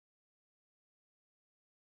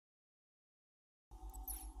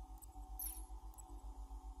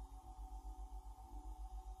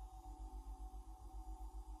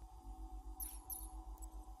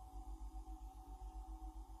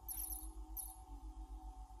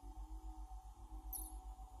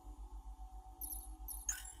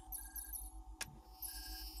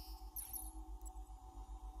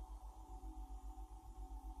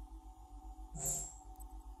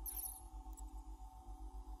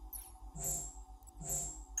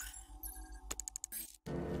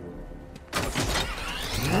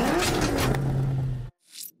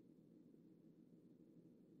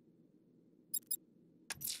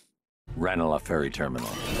Ranelagh Ferry Terminal.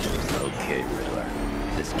 Okay, Riddler.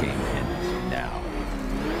 This game ends now.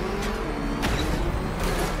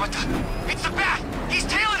 What the? It's the Bat! He's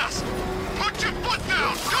tailing us! Put your foot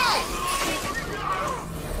down! Go!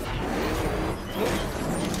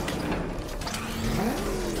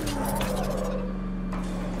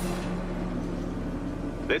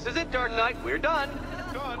 This is it, Dark Knight. We're done.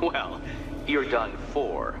 Well, you're done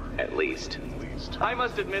for, at least. I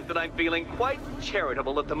must admit that I'm feeling quite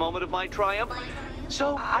charitable at the moment of my triumph.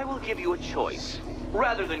 So I will give you a choice.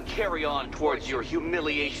 Rather than carry on towards your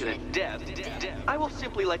humiliation and death, I will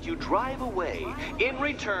simply let you drive away in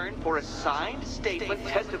return for a signed statement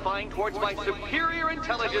testifying towards my superior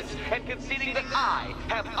intelligence and conceding that I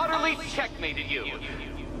have utterly checkmated you.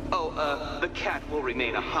 Oh, the cat will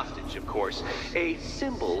remain a hostage, of course. A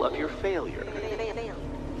symbol of your failure.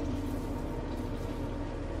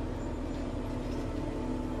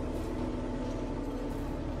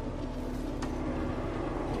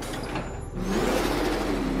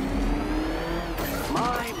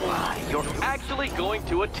 My, you're actually going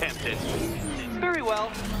to attempt it. Very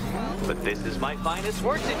well. But this is my finest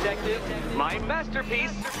work, detective. My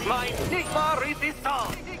masterpiece, my enigma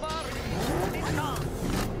resistant.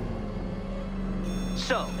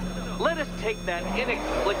 So, let us take that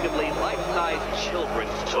inexplicably life-sized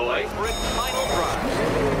children's toy for its final drive.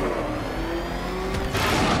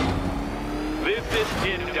 This is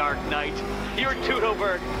it, Dark Knight. Your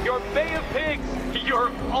Toodleberg, your Bay of Pigs,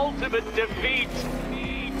 your ultimate defeat.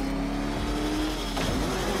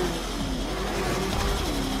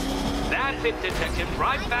 That's it, Detective.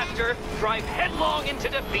 Drive faster, drive headlong into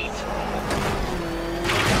defeat.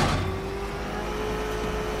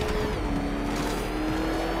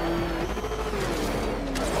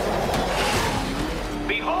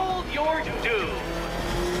 Behold your doom!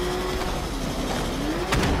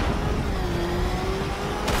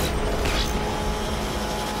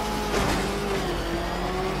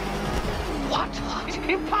 What?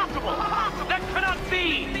 Impossible! That cannot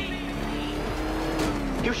be!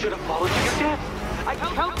 You should have followed to your death! I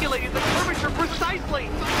calculated the curvature precisely!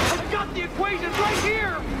 I've got the equations right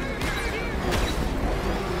here!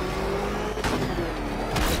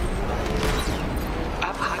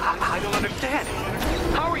 I don't understand.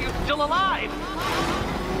 How are you still alive?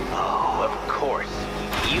 Oh, of course.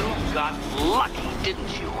 You got lucky,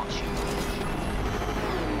 didn't you?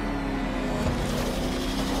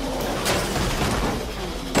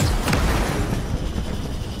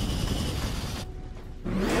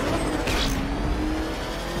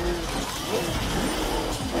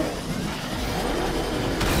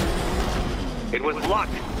 It was luck.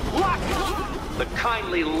 Luck! The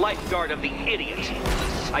kindly lifeguard of the idiot.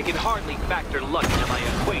 I can hardly factor luck into my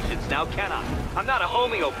equations now, can I? I'm not a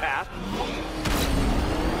homeopath.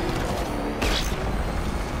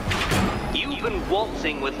 You've been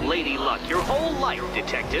waltzing with Lady Luck your whole life,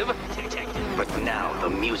 Detective. But now the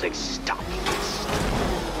music stops.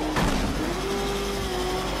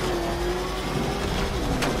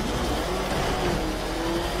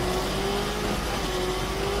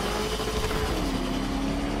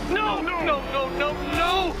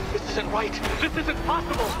 No! This isn't right. This isn't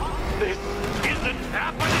possible. This isn't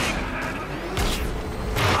happening.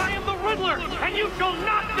 I am the Riddler, and you shall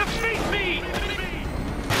not defeat me!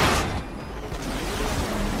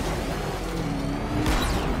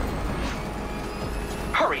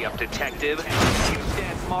 Hurry up, Detective. You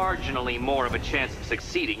stand marginally more of a chance of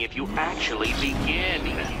succeeding if you actually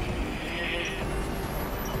begin.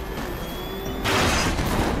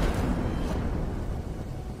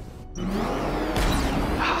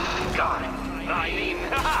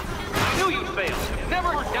 I knew you'd fail.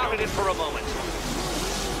 Never doubted it for a moment.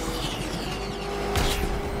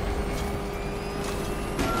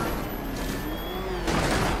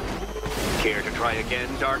 Care to try again,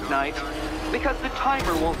 Dark Knight? Because the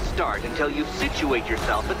timer won't start until you situate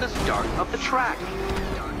yourself at the start of the track.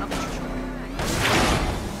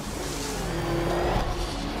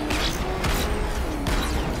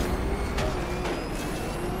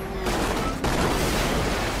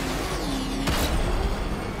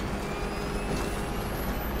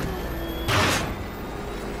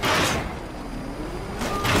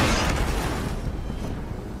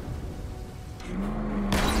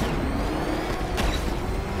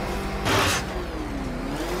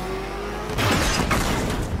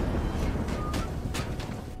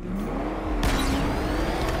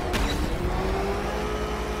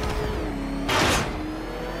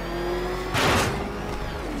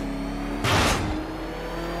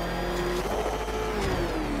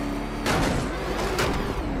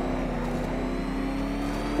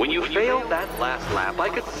 you failed that last lap, I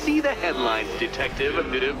could see the headlines, Detective.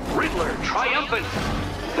 Riddler triumphant.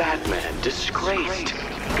 Batman disgraced.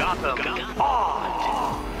 Gotham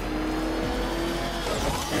awed.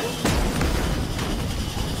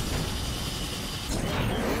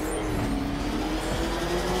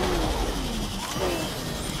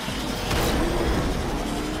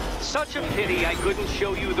 Such a pity I couldn't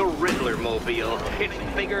show you the Riddler mobile. It's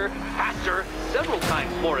bigger, faster, several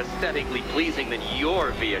times more aesthetically pleasing than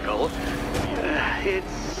your vehicle.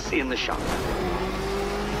 It's in the shop.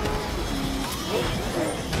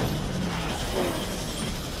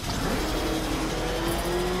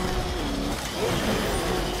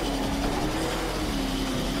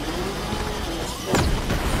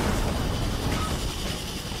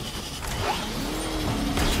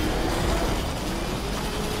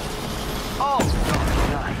 Oh,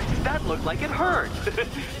 nice. That looked like it hurt.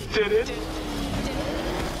 Did it?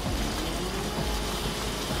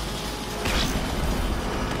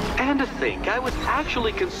 And to think, I was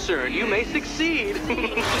actually concerned you may succeed.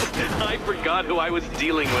 I forgot who I was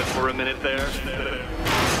dealing with for a minute there.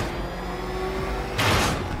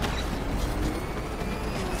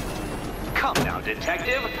 Come now,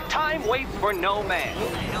 Detective. Time waits for no man.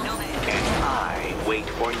 And I wait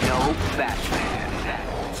for no Batman.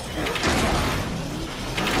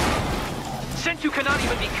 Since you cannot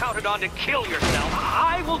even be counted on to kill yourself,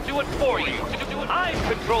 I will do it for you. I'm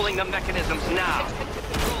controlling the mechanisms now.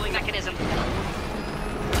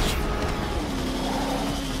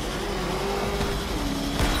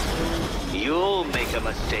 You'll make a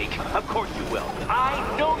mistake. Of course you will.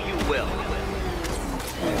 I know you will.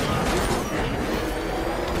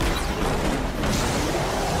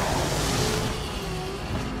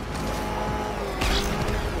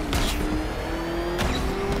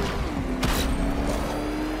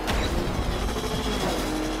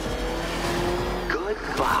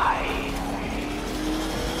 Goodbye.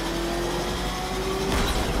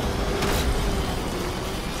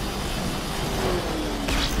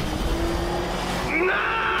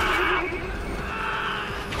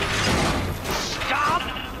 Stop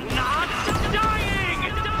not dying!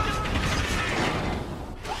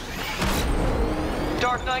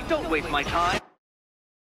 Dark Knight, don't waste my time.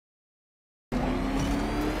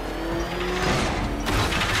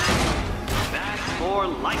 That's more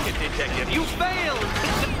like it, Detective. You failed!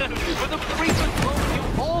 For the briefest moment,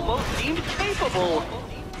 you almost seemed capable.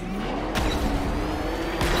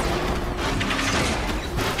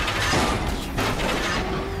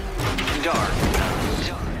 Dark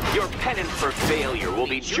Knight, your penance for failure will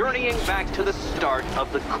be journeying back to the start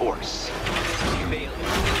of the course. Failure.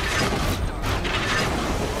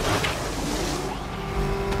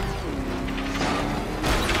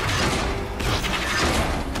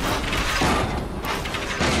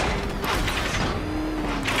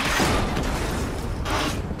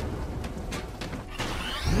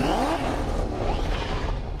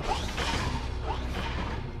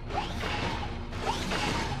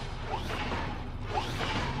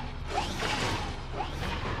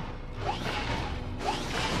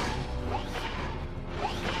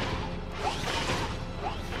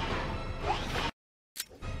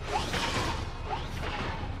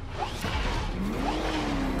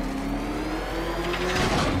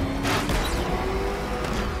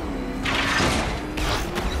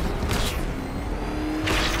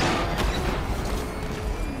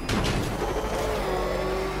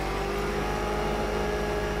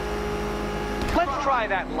 Let's try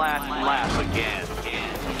that last lap again.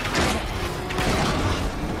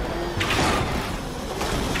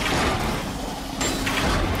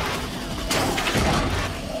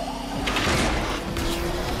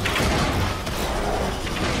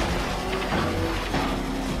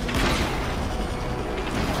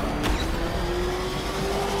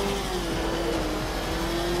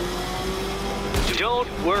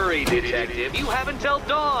 Don't worry, Detective. You have until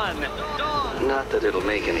dawn. Not that it'll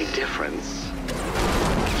make any difference.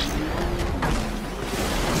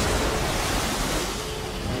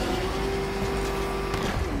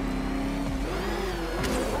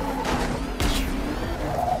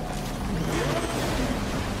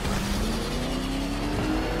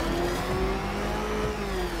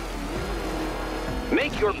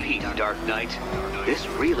 Make your peace, Dark Knight. This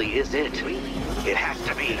really is it. It has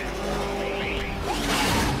to be.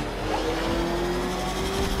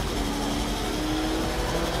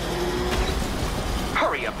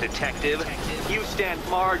 Hurry up, Detective. You stand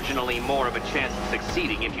marginally more of a chance of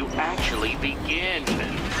succeeding if you actually begin.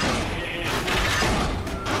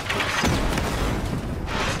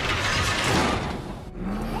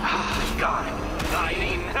 God. I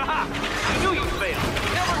mean, I knew you'd fail.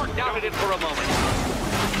 Never doubted it for a moment.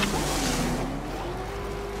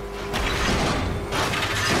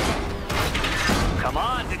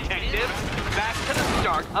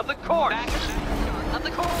 backyard of the court. Backyard of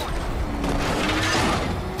the court.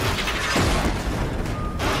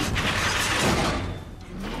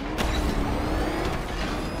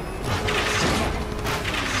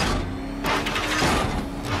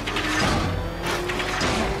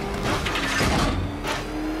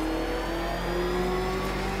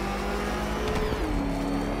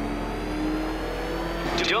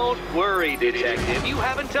 Don't worry, Detective. You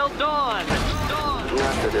have until dawn.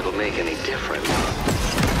 Not that it'll make any difference.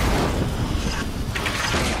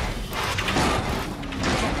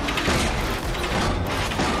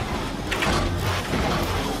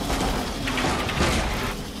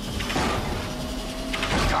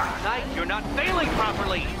 Dark Knight, you're not failing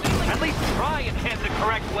properly. At least try and head the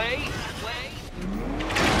correct way.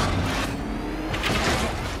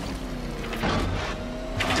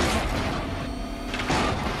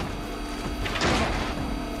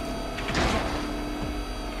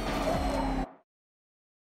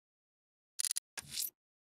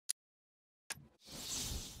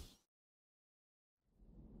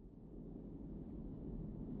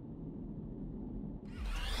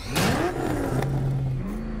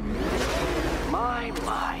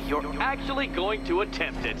 You're actually going to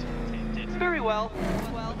attempt it. Very well.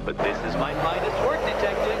 But this is my finest work,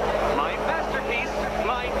 Detective. My masterpiece,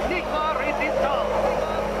 my enigma resistance.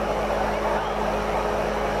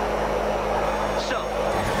 So,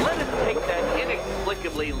 let us take that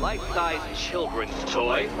inexplicably life-sized children's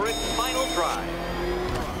toy for its final drive.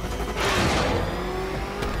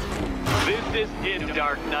 This is it,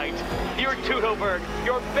 Dark Knight. Your Toodlebird,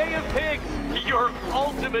 your Bay of Pigs, your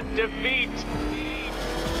ultimate defeat.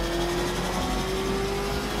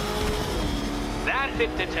 That's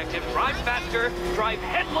it, Detective. Drive faster, drive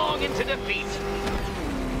headlong into defeat.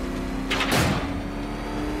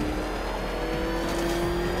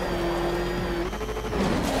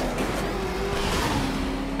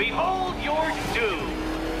 Behold your doom.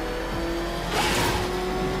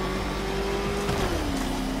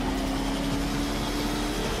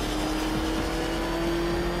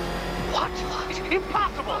 What?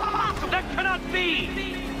 Impossible! That cannot be!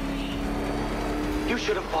 You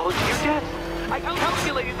should have followed to your death. I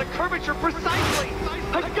calculated the curvature precisely!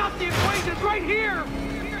 I've got the equations right here!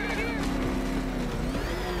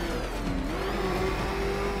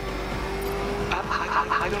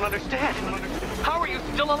 I don't understand. How are you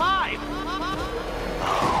still alive?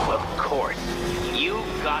 Oh, of course. You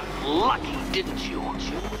got lucky, didn't you?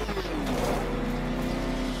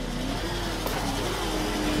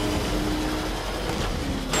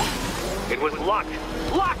 It was luck!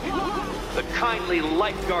 Luck! The kindly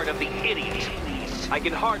lifeguard of the idiot. I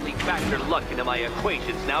can hardly factor luck into my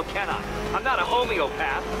equations now, can I? I'm not a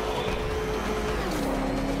homeopath.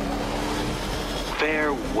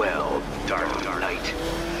 Farewell, Dark Knight.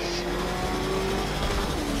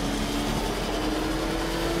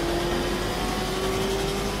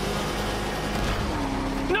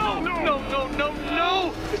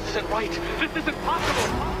 No! This isn't right. This isn't possible.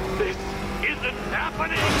 This isn't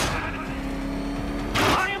happening.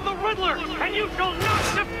 I am the Riddler, and you shall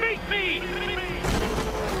not defeat me!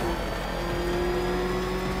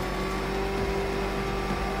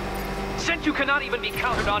 Since you cannot even be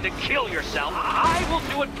counted on to kill yourself, I will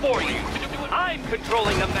do it for you. I'm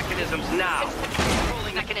controlling the mechanisms now.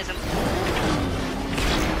 Controlling mechanisms.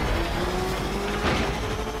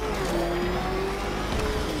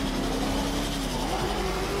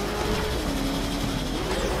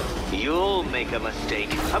 You'll make a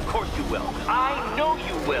mistake. Of course you will. I know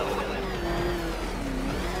you will.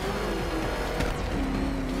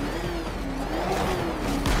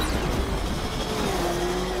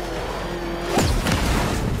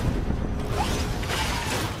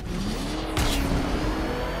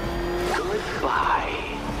 Goodbye.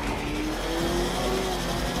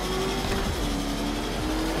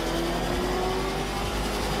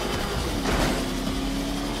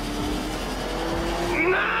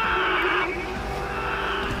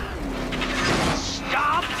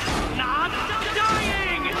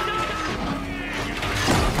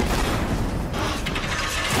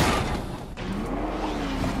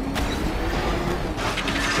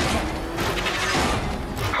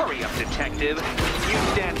 Detective, you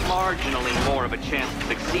stand marginally more of a chance of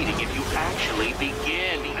succeeding if you actually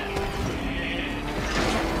begin.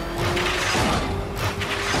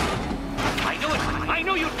 I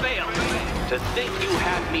know you'd fail. To think you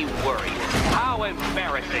had me worried. How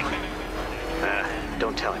embarrassing.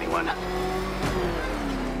 Don't tell anyone.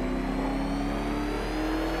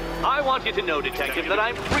 I want you to know, Detective, that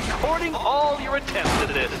I'm recording all your attempts at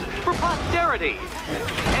this for posterity.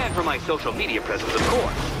 And for my social media presence, of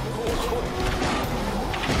course.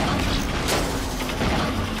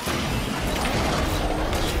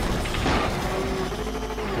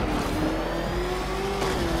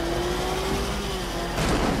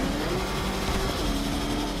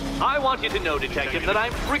 want you to know, Detective, that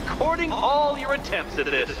I'm recording all your attempts at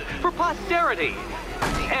this for posterity.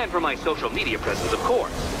 And for my social media presence, of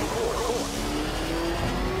course.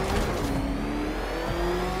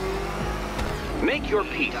 Make your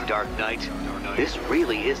peace, Dark Knight. This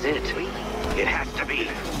really is it. It has to be.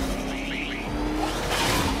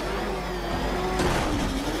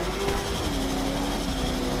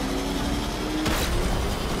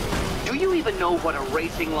 Do you even know what a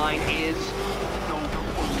racing line is?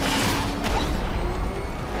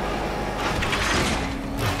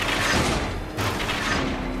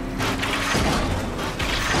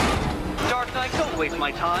 Dark Knight, don't waste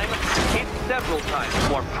my time. It's several times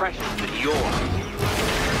more precious than yours.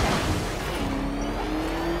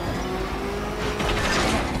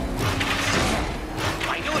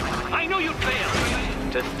 I knew you'd fail.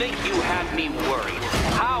 To think you had me worried.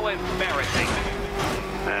 How embarrassing.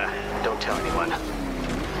 Don't tell anyone.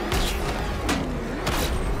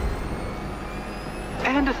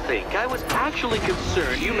 And to think I was actually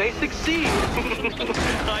concerned you may succeed.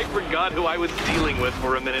 I forgot who I was dealing with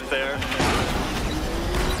for a minute there.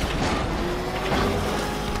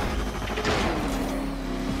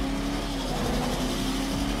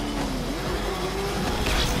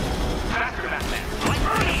 Faster, Batman.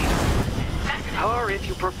 Or if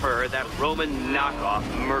you prefer, that Roman knockoff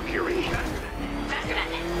Mercury.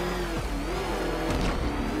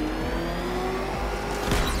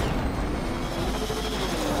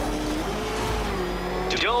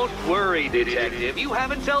 Don't worry, Detective. You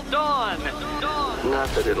have until dawn. Not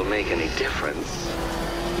that it'll make any difference.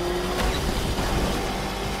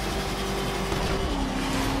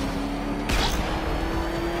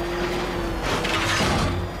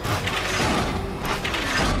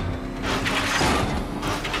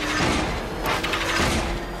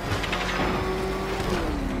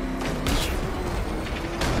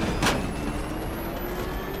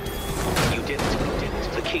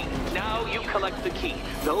 Collect the key.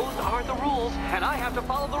 Those are the rules, and I have to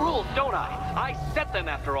follow the rules, don't I? I set them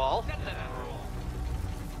after all.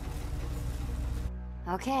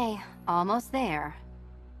 Okay, almost there.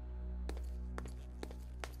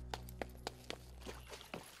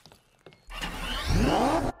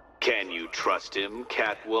 Can you trust him,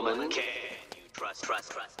 Catwoman? Can you trust?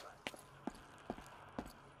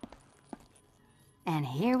 And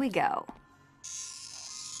here we go.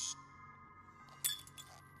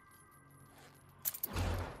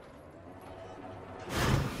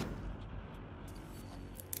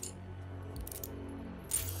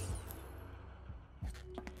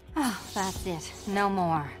 Oh, that's it. No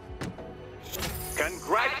more.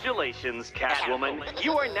 Congratulations, Catwoman.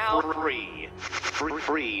 You are now free.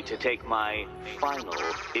 Free to take my final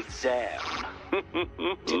exam. To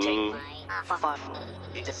take my final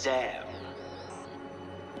exam.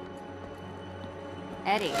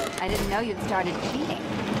 Eddie, I didn't know you'd started cheating.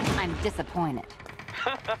 I'm disappointed.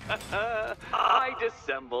 I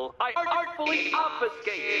dissemble. I artfully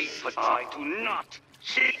obfuscate. But I do not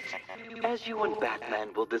cheat. As you and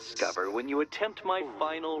Batman will discover when you attempt my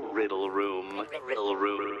final riddle room.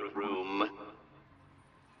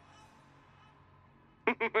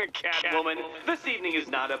 Catwoman, this evening is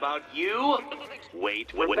not about you.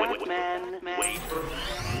 Wait, Batman. Wait for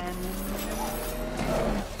Batman.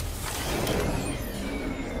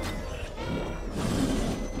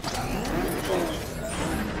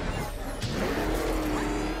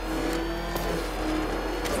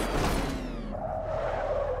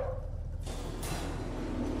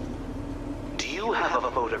 You have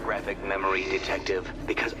a photographic memory, Detective,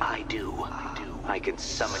 because I do. I can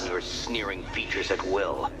summon your sneering features at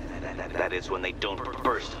will. That is when they don't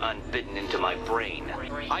burst unbidden into my brain.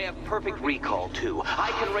 I have perfect recall, too.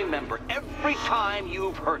 I can remember every time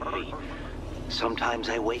you've hurt me. Sometimes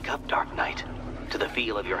I wake up, Dark Knight, to the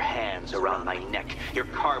feel of your hands around my neck, your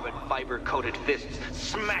carbon fiber-coated fists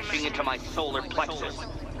smashing into my solar plexus.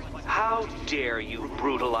 How dare you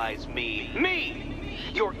brutalize me? Me!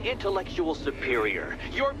 Your intellectual superior.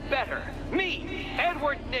 You're better. Me,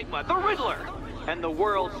 Edward Nygma, the Riddler, and the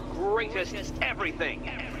world's greatest everything.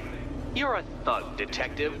 You're a thug,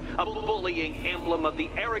 Detective, a bullying emblem of the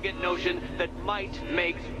arrogant notion that might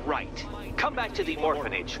makes right. Come back to the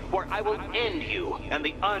orphanage, where I will end you and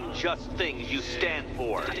the unjust things you stand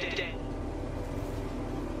for.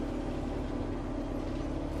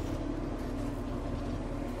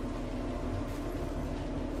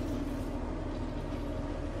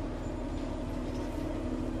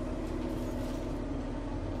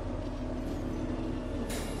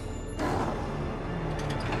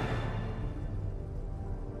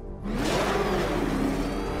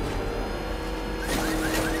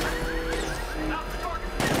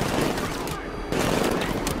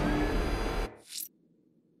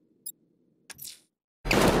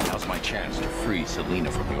 my chance to free Selina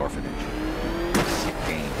from the orphanage. This sick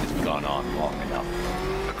game has gone on long enough.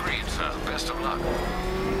 Agreed, sir. Best of luck.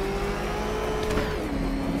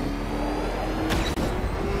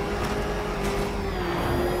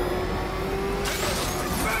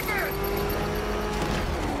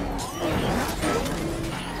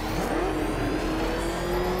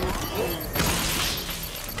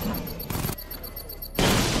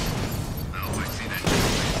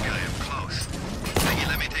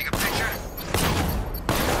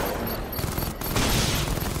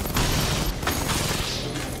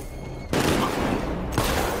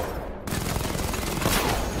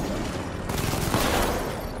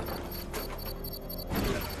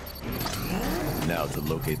 Now to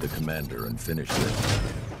locate the commander and finish this.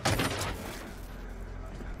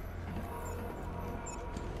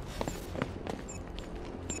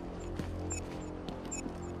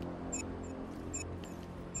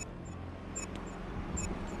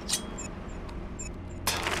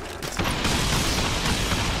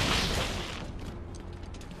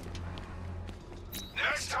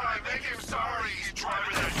 Next time, make him sorry he's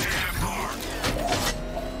driving that damn car.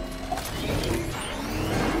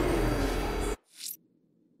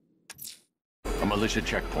 A militia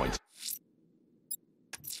checkpoint.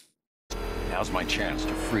 Now's my chance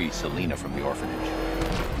to free Selina from the orphanage.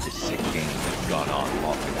 This sick game has gone on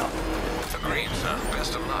long enough. Agreed, sir.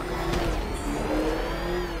 Best of luck.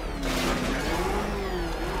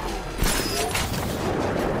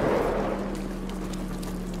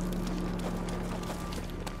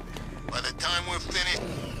 By the time we're finished...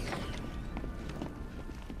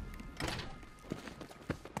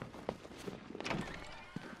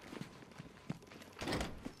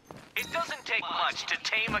 It doesn't take much to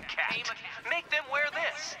tame a cat. Make them wear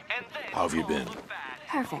this, and then... How have you been?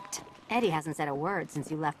 Perfect. Eddie hasn't said a word since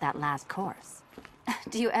you left that last course.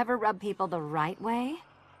 Do you ever rub people the right way?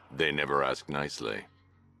 They never ask nicely.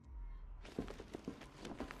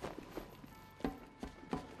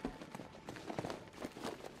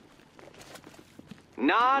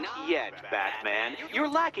 Not yet, Batman. You're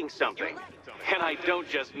lacking something. And I don't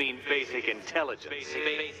just mean basic intelligence.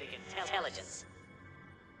 Basic intelligence.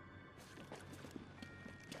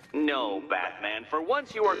 No, Batman. For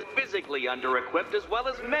once, you are physically under-equipped as well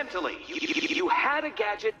as mentally. You had a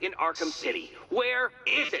gadget in Arkham City. Where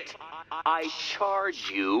is it? I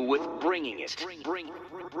charge you with bringing it. Bring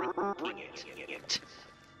it.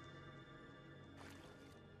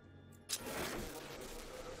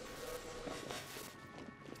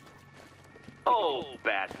 Oh,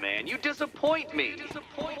 Batman, you disappoint me.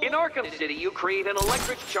 In Arkham City, you create an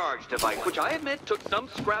electric charge device, which I admit took some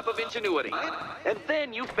scrap of ingenuity. And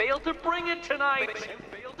then you failed to bring it tonight.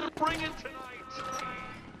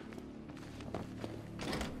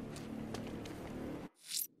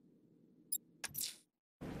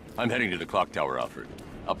 I'm heading to the clock tower, Alfred.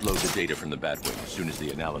 Upload the data from the Batwing as soon as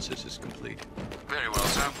the analysis is complete. Very well,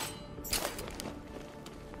 sir.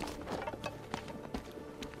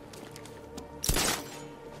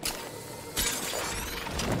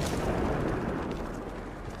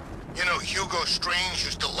 You know, Hugo Strange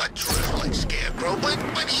used to lecture us like Scarecrow,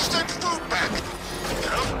 but he sent food back. You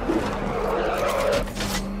know?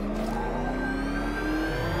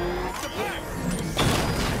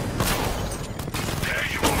 There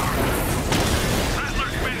you are.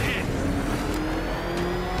 Rattler's been hit.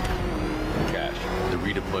 Cash, the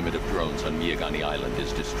redeployment of drones on Miyagani Island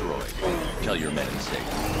is destroyed. Tell your men it's safe.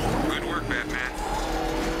 Good work, Batman.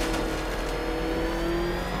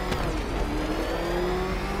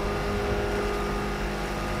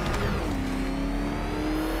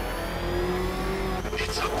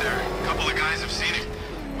 It's up there. A couple of guys have seen it.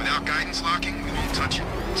 Without guidance locking, we won't touch it.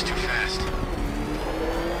 It's too fast.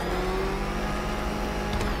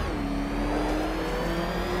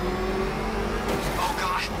 Oh,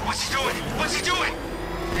 God. What's he doing? What's he doing?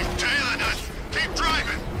 He's tailing us. Keep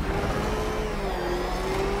driving.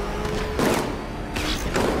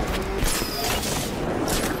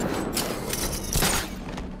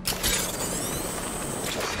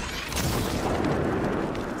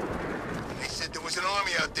 They said there was an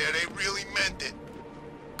army out there. They really meant it.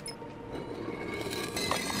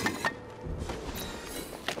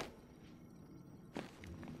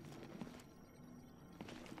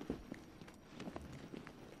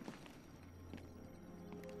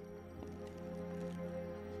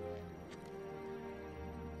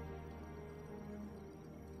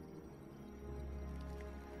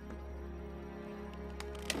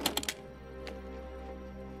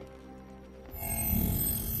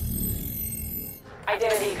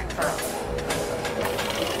 Identity confirmed.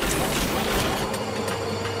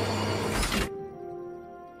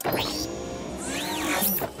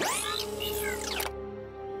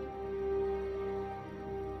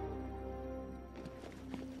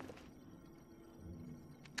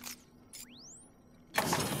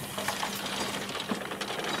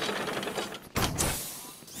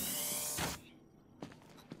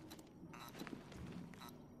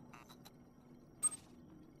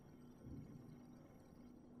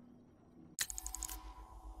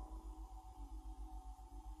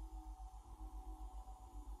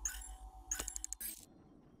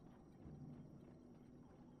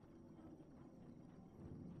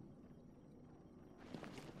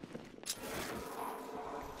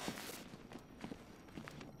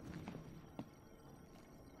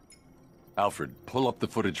 Alfred, pull up the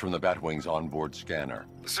footage from the Batwing's onboard scanner.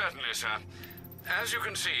 Certainly, sir. As you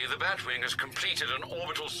can see, the Batwing has completed an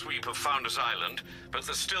orbital sweep of Founders Island, but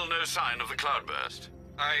there's still no sign of the cloudburst.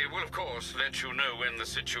 I will, of course, let you know when the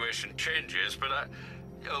situation changes, but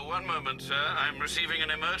one moment, sir. I'm receiving an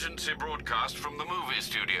emergency broadcast from the movie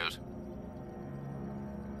studios.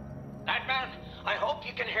 Batman, I hope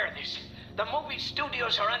you can hear this. The movie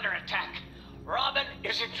studios are under attack. Robin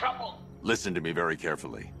is in trouble. Listen to me very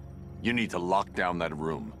carefully. You need to lock down that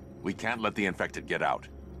room. We can't let the infected get out.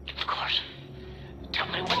 Of course. Tell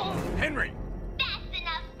me what... Henry! That's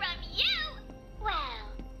enough from you! Well,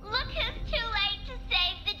 look who's too late to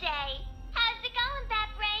save the day. How's it going,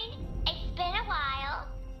 Batbrain? It's been a while.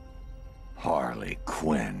 Harley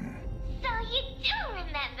Quinn. So you do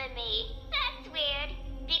remember me. That's weird,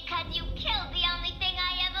 because you killed the only thing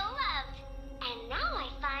I ever loved. And now I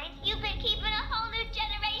find you've been keeping a whole new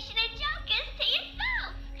generation of Jokers to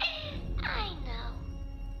yourself. I know.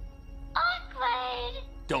 Awkward.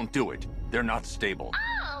 Don't do it. They're not stable.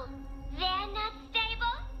 Oh, they're not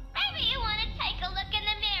stable? Maybe you want to take a look in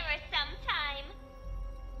the mirror sometime.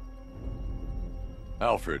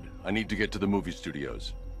 Alfred, I need to get to the movie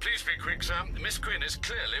studios. Please be quick, sir. Miss Quinn is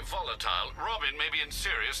clearly volatile. Robin may be in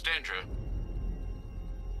serious danger.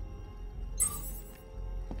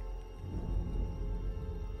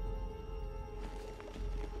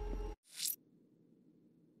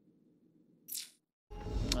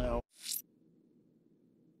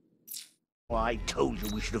 Well, I told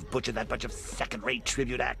you we should have butchered that bunch of second-rate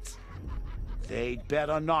tribute acts. They'd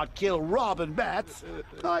better not kill Robin Bats.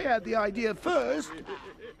 I had the idea first.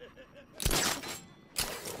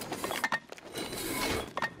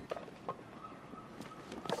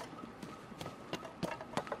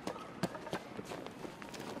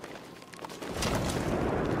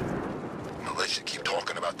 Militia keep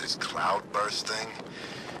talking about this cloudburst thing.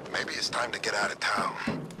 Maybe it's time to get out of town.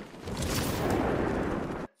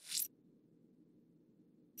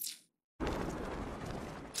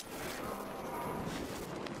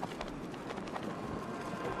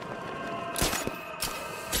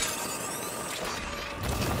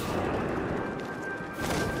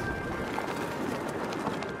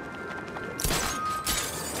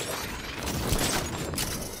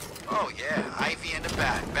 Oh yeah, Ivy and the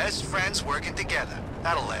Bat. Best friends working together.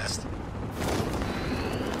 That'll last.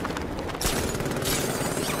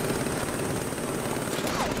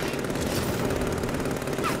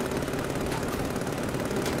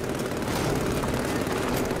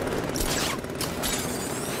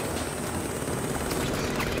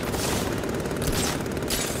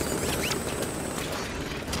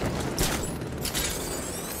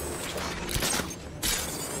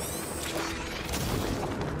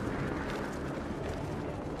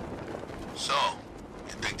 So,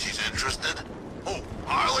 you think she's interested? Oh,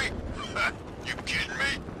 Harley? You kidding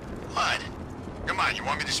me? What? Come on, you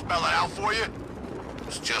want me to spell it out for you?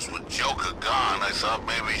 It's just with Joker gone, I thought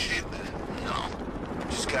maybe she'd... No.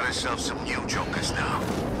 She's got herself some new Jokers now.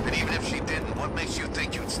 And even if she didn't, what makes you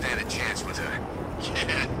think you'd stand a chance with her?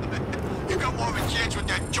 Yeah. You got more of a chance with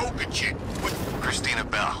that Joker chick. With Christina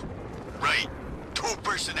Bell. Right. 2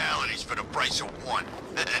 personalities for the price of 1.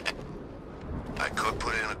 I could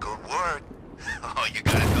put in a good word. All you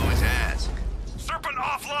gotta do is ask. Serpent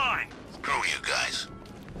offline! Screw you guys.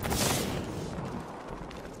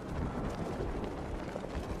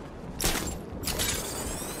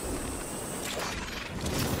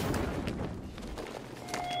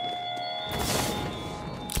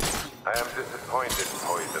 I am disappointed,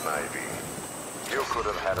 Poison Ivy. You could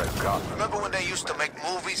have had a gun. Remember when they used to make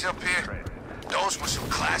movies up here? Those were some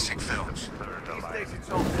classic films.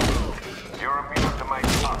 You're immune to my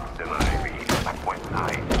toxin, Ivy. But when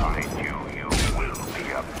I find you, you will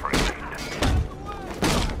be afraid.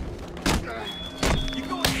 You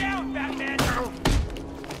going down, Batman!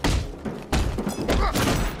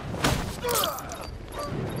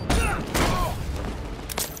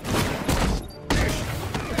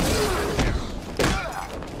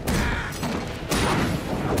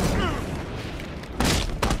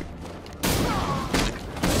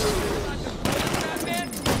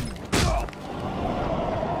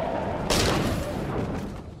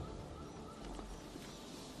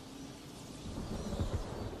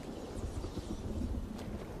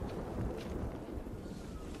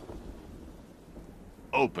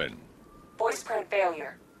 Open. Voice print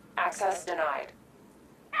failure. Access denied.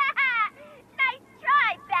 Nice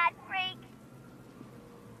try, Bat Freak.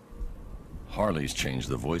 Harley's changed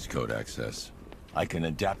the voice code access. I can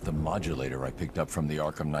adapt the modulator I picked up from the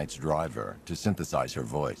Arkham Knight's driver to synthesize her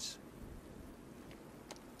voice.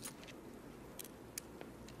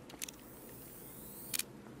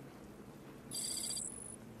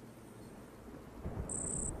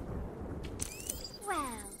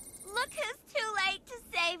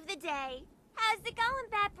 it going,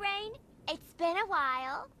 Bat Brain? It's been a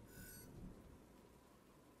while.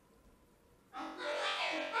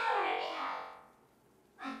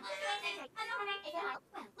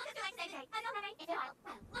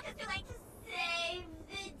 Look, it's too late to save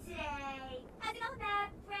the day. How's it going,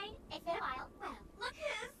 Bat Brain? It's been a while. Well, look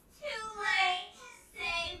who's too late to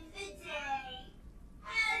save the day.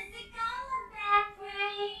 How's it going, Bat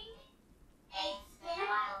Brain? It's been a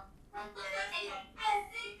while. How's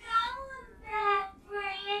it going, Bat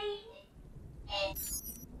Brain? It's...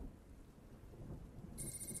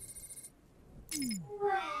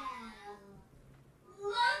 Wow.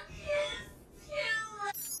 Look who's too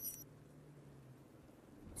late.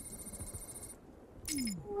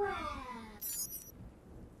 Wow.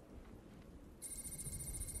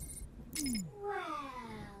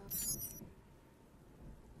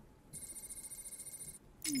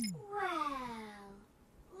 Wow.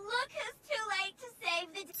 Look who's too late to save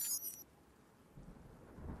the day.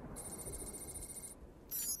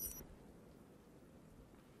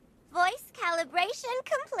 Voice calibration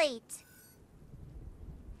complete.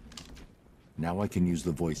 Now I can use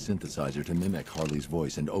the voice synthesizer to mimic Harley's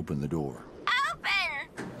voice and open the door.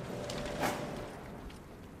 Open!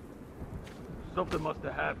 Something must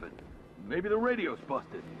have happened. Maybe the radio's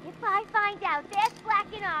busted. If I find out they're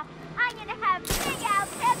slacking off, I'm gonna have Big Al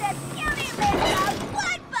tear their beauty lids out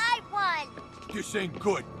one by one! This ain't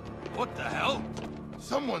good. What the hell?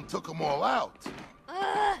 Someone took them all out.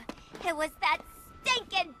 Ugh! It was that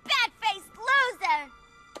stinking bat-faced loser!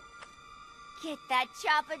 Get that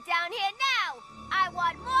chopper down here now! I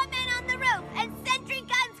want more men on the roof and sentry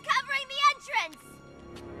guns covering the entrance!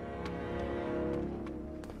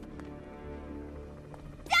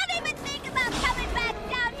 Don't even think about coming back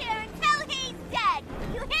down here until he's dead!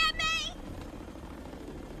 You hear me?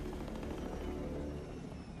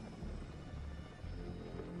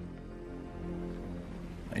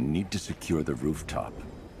 I need to secure the rooftop.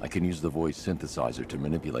 I can use the voice synthesizer to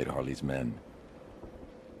manipulate Harley's men.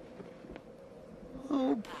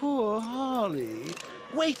 Oh, poor Harley.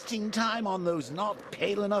 Wasting time on those not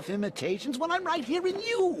pale enough imitations when I'm right here in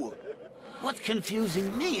you. What's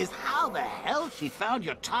confusing me is how the hell she found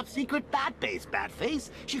your top secret bat base, Batface.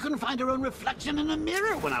 She couldn't find her own reflection in a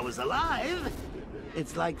mirror when I was alive.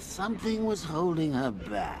 It's like something was holding her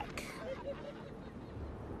back.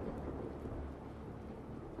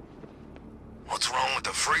 What's wrong with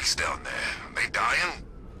the freaks down there? They dying?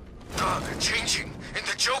 They're changing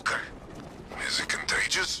into Joker. Is it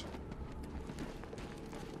contagious?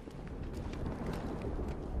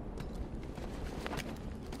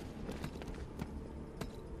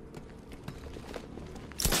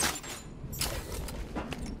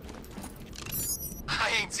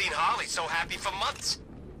 I ain't seen Harley so happy for months.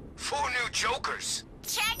 4 new Jokers.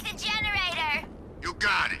 Check the generator! You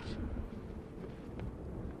got it.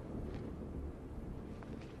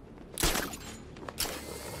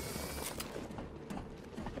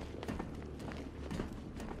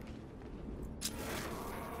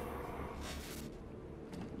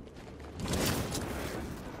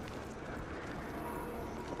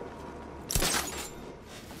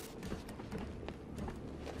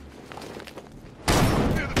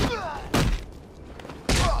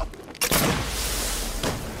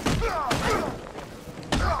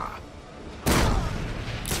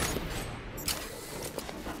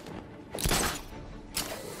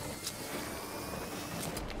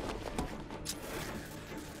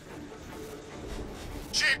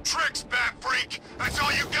 Cheap tricks, Bat Freak! That's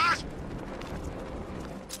all you got?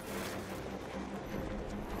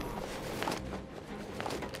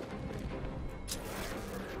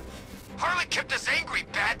 Harley kept us angry,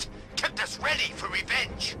 Bat. Kept us ready for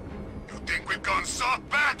revenge. You think we've gone soft,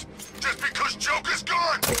 Bat? Just because Joker's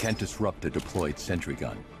gone? I can't disrupt a deployed sentry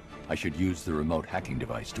gun. I should use the remote hacking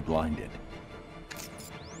device to blind it.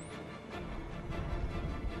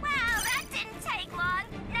 Well, that didn't take long.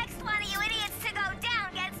 Next one of you idiots to go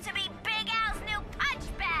down gets to be Big Al's new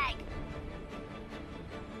punch bag.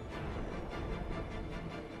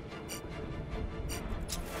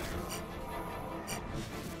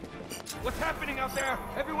 What's happening out there?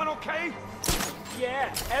 Everyone okay?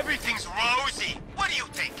 Yeah, everything's rosy. What do you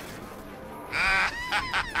think?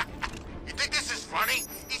 You think this is funny?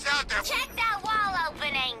 He's out there. Check that wall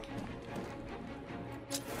opening.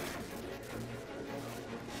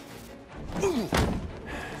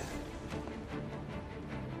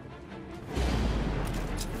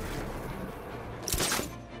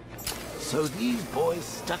 So these boys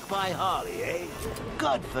stuck by Harley, eh?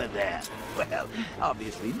 Good for them. Well,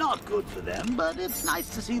 obviously not good for them, but it's nice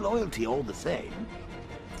to see loyalty all the same.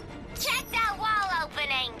 Check that wall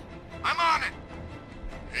opening. I'm on it.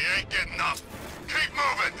 He ain't getting up. Keep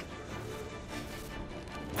moving!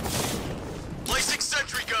 Placing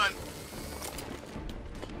sentry gun!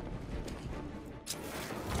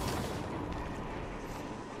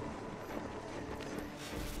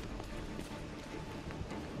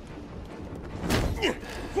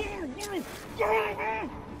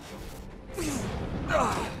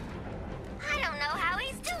 I don't know how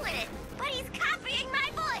he's doing it, but he's copying my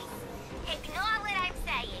voice. Ignore what I'm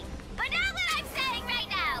saying, but know what I'm saying right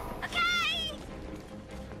now, okay?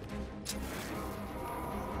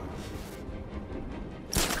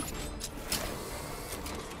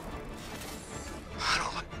 I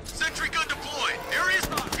don't like... Sentry gun deployed! Here he is!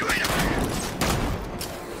 You ain't a...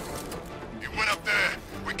 He went up there.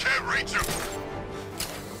 We can't reach him.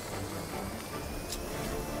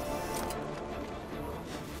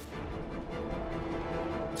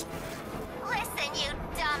 Listen, you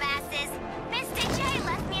dumbasses. Mr. J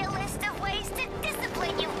left me a list of ways to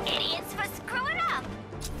discipline you idiots for screwing up.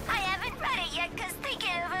 I haven't read it yet because thinking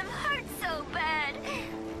of him hurts so bad.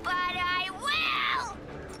 But I will!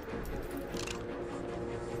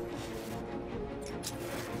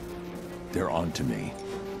 They're on to me.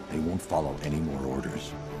 They won't follow any more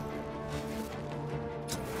orders.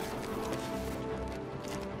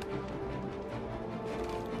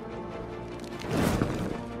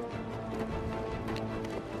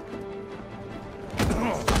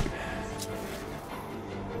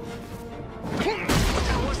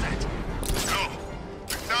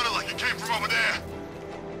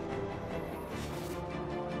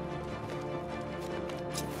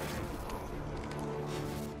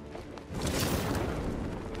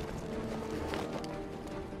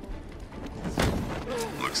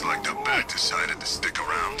 Looks like the bat decided to stick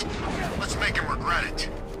around. Let's make him regret it.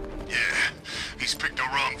 Yeah, he's picked the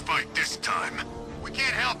wrong fight this time. We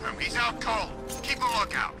can't help him. He's out cold. Keep a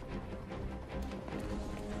lookout.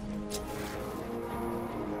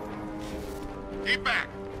 Keep back.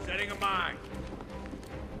 Setting a mine.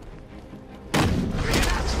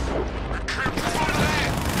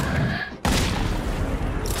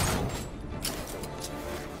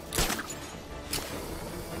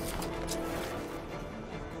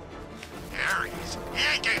 He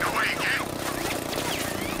ain't getting away again.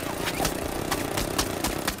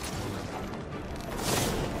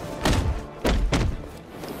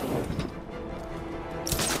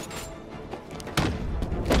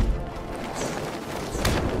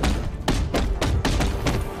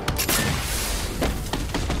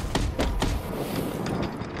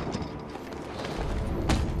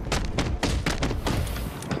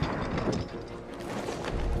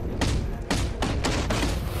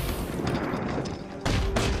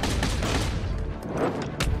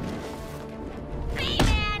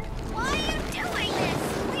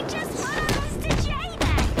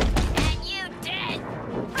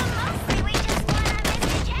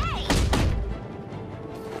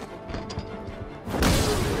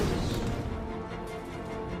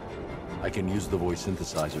 I can use the voice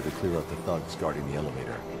synthesizer to clear out the thugs guarding the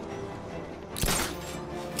elevator.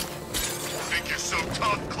 Think you're so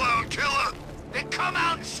tough, clown killer? Then come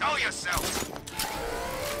out and show yourself!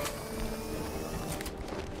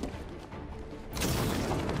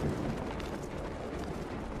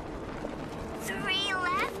 Three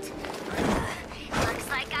left? Looks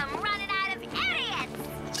like I'm running out of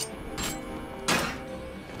idiots!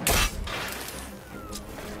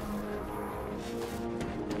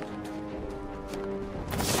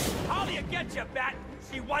 Talia gets you, Bat!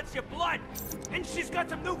 She wants your blood! And she's got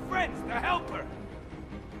some new friends to help her!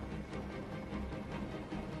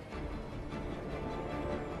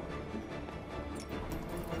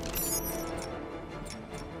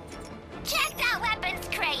 Check that weapons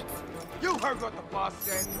crate! You heard what the boss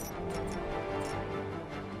said!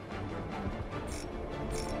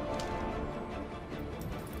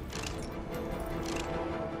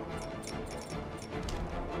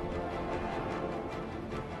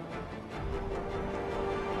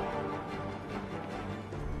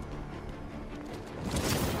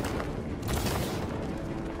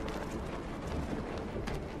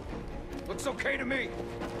 Looks okay to me.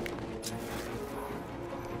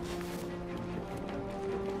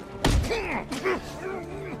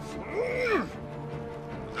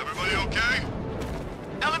 Is everybody okay?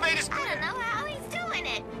 Elevators... I don't know how he's doing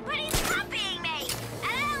it, but he's copying me!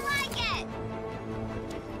 And I don't like it!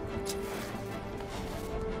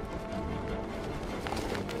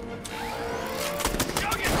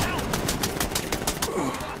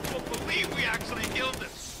 I don't believe we actually killed him.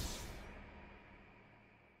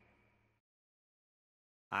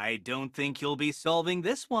 I don't think you'll be solving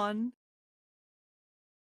this one.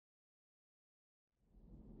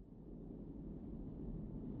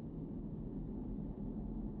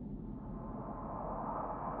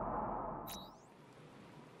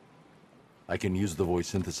 I can use the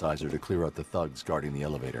voice synthesizer to clear out the thugs guarding the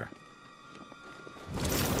elevator.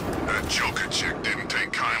 That Joker chick didn't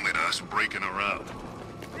take kindly to us breaking her out.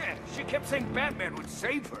 Yeah, she kept saying Batman would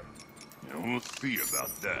save her. Yeah, we'll see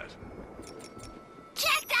about that.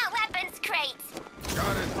 Check that weapons crate!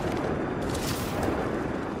 Got it.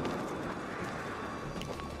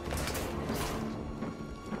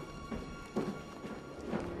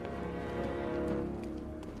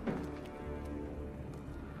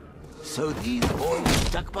 So these boys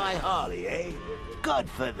stuck by Harley, eh? Good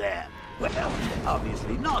for them. Well,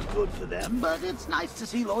 obviously not good for them, but it's nice to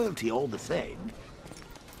see loyalty all the same.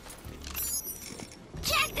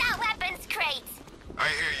 Check that weapons crate! I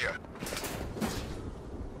hear ya.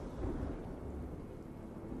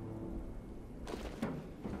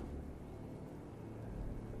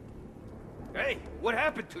 Hey, what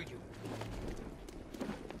happened to you?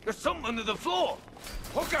 There's something under the floor!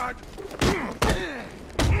 Oh, God!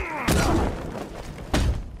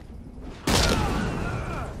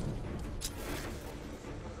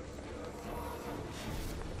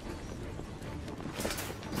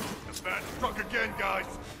 The bat struck again, guys.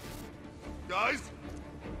 Guys?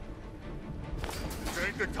 This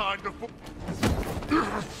ain't the time to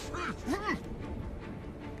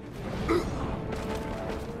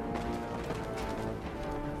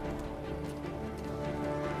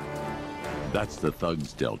That's the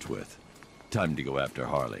thugs dealt with. Time to go after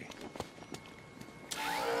Harley.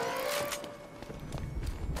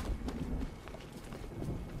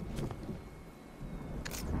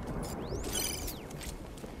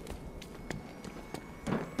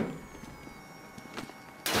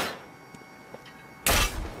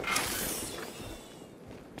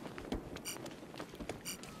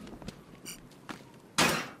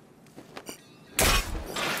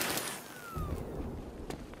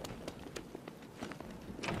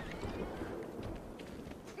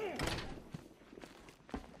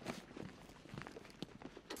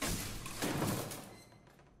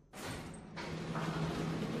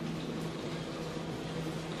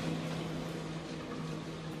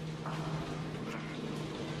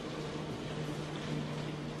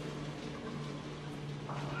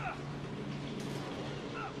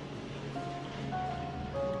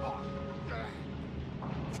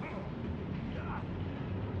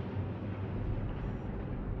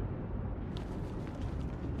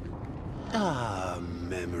 Ah,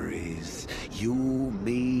 memories. You,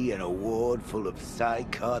 me, and a ward full of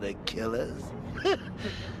psychotic killers.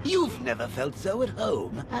 You've never felt so at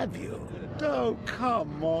home, have you? Oh,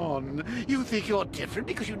 come on. You think you're different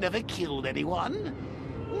because you never killed anyone?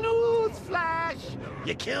 Newsflash!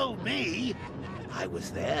 You killed me. I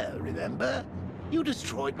was there, remember? You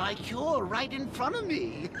destroyed my cure right in front of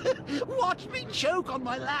me. Watched me choke on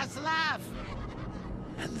my last laugh.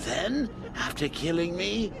 And then, after killing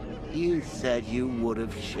me, you said you would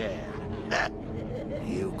have shared.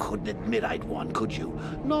 You couldn't admit I'd won, could you?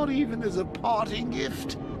 Not even as a parting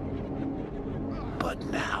gift. But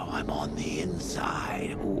now I'm on the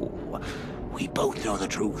inside. Ooh, we both know the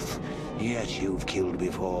truth. Yes, you've killed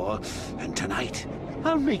before. And tonight,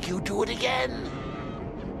 I'll make you do it again.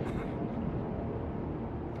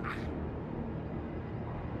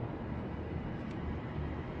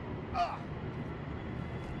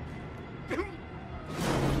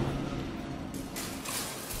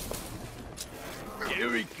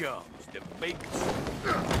 Here he comes, the big...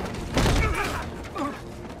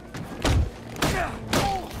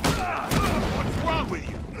 What's wrong with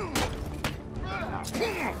you?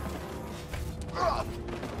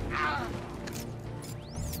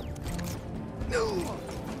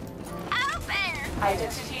 Open!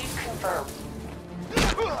 Identity confirmed.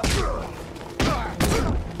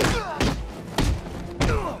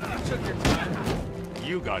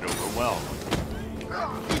 You got overwhelmed.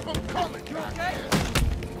 Keep them coming, you okay?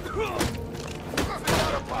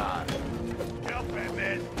 Help him,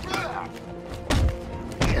 man.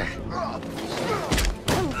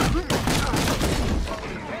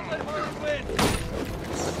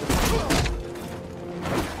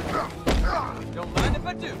 Don't mind if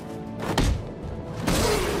I do.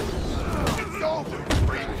 It's over,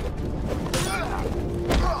 freak.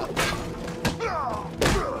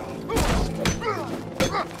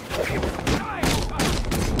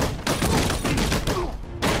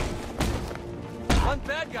 One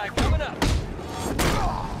bad guy coming up.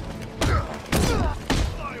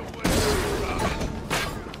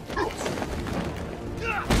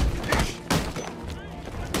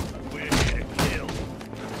 We're here to kill.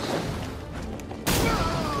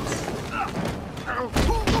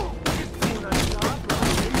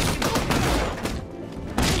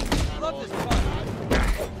 Love this fun.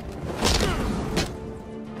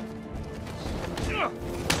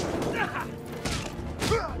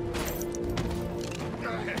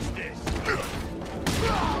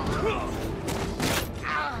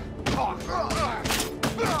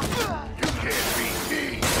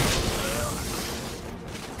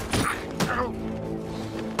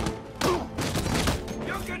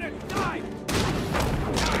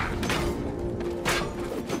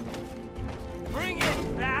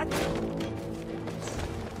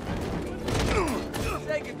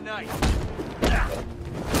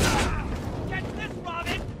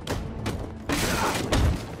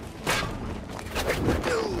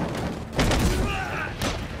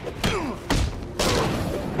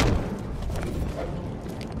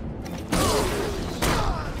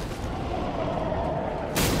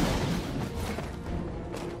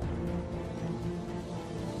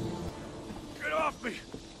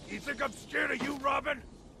 I'm scared of you, Robin?